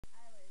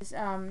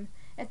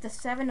At the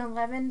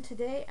 7-Eleven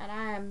today,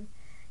 and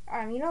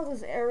you know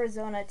those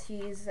Arizona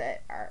teas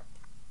that are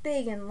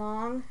big and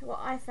long? Well,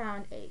 I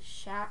found a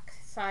SHAQ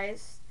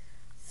size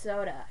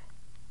soda,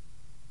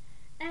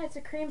 and it's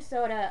a cream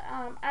soda.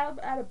 I'm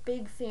a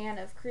big fan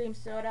of cream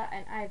soda,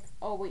 and I've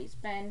always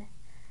been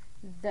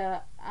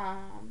the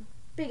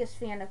biggest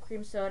fan of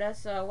cream soda.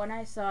 So when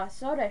I saw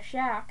Soda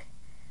SHAQ,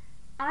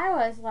 I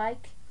was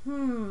like,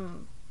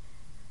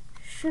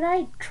 should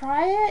I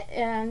try it?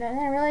 And then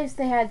I realized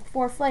they had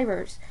 4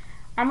 flavors.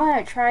 I'm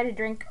gonna try to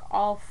drink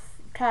to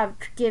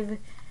give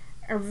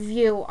a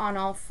review on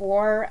all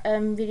 4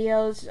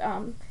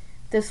 videos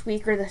this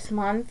week or this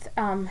month.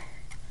 But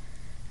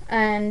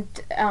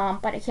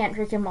I can't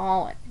drink them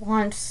all at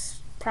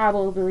once,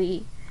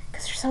 probably,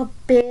 because they're so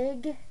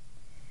big.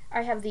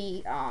 I have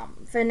the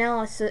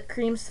vanilla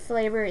cream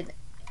flavor and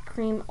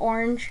cream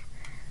orange.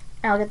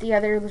 I'll get the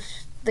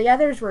others. The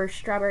others were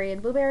strawberry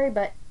and blueberry,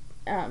 but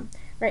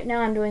right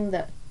now I'm doing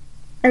the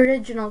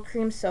original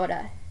cream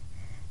soda.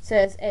 It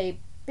says a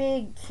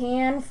big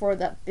can for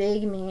the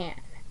big man.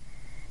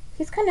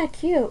 He's kind of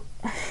cute.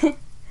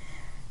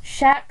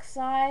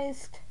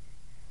 SHAQ-sized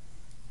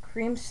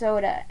cream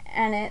soda,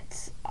 and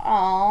it's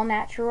all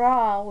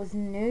natural with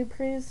no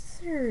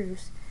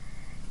preservatives.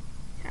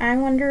 I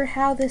wonder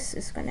how this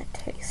is going to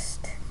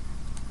taste.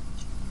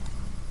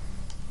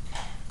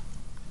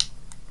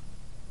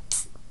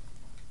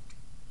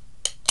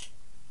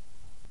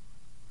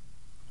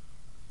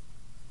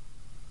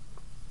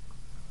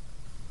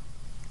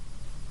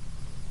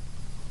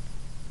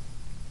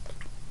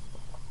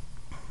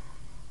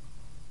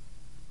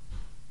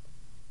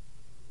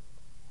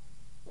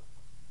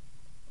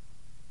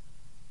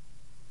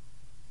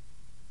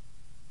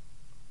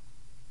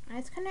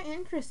 It's kind of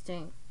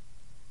interesting.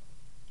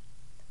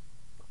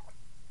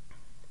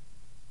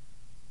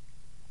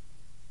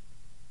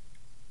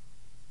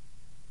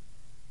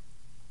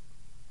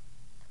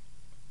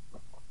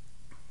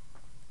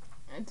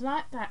 It's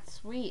not that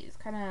sweet. It's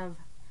kind of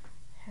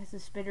has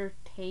this bitter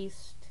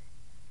taste.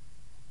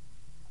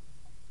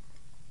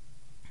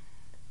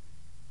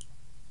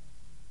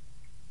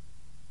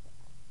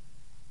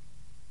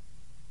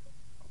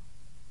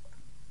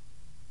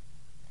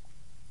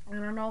 I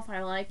don't know if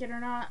I like it or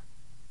not.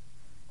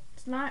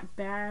 It's not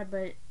bad,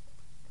 but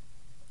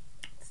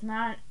it's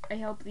not. I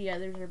hope the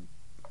others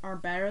are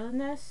better than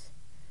this.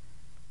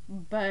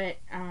 But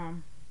I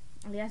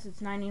guess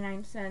it's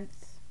 99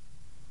 cents.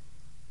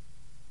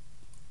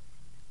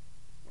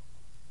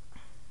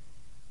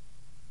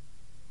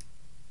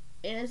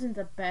 It isn't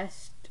the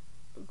best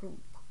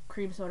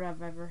cream soda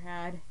I've ever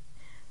had,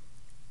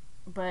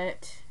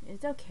 but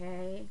it's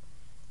okay.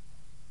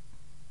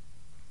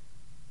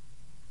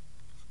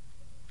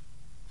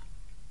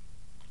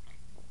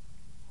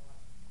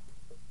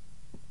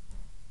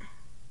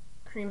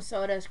 Cream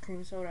soda is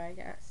cream soda, I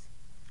guess.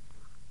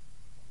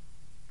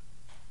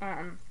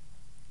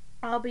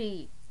 I'll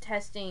be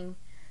testing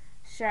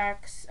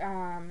SHAQ's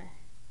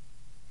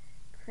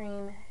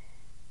cream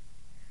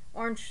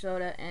orange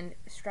soda and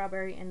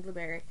strawberry and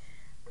blueberry.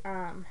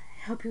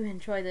 Hope you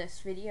enjoy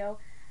this video.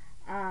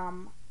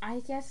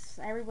 I guess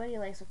everybody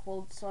likes a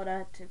cold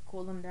soda to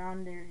cool them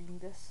down during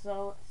this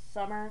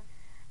summer,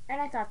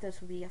 and I thought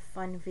this would be a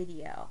fun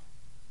video.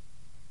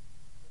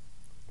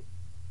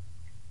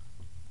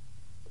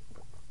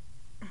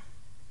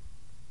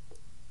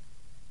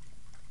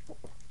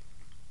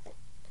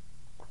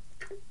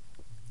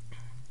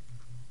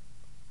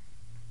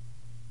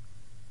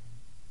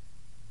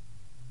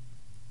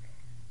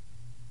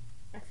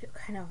 I feel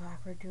kind of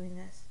awkward doing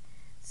this.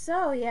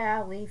 So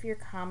yeah, leave your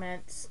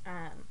comments.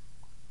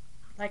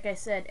 Like I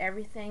said,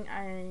 everything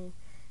I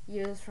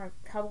use from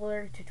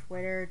Tumblr to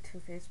Twitter to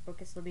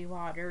Facebook is Libby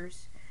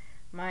Waters.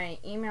 My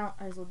email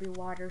is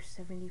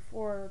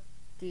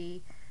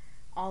libbywaters74d,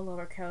 all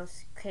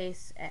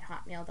lowercase, at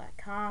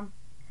hotmail.com.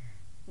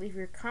 Leave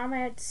your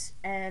comments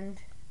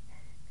and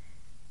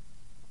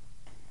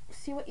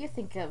see what you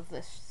think of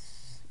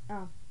this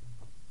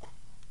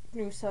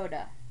new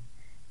soda.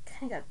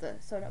 Kind of got the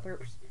soda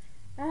burps.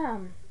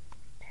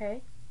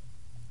 Okay.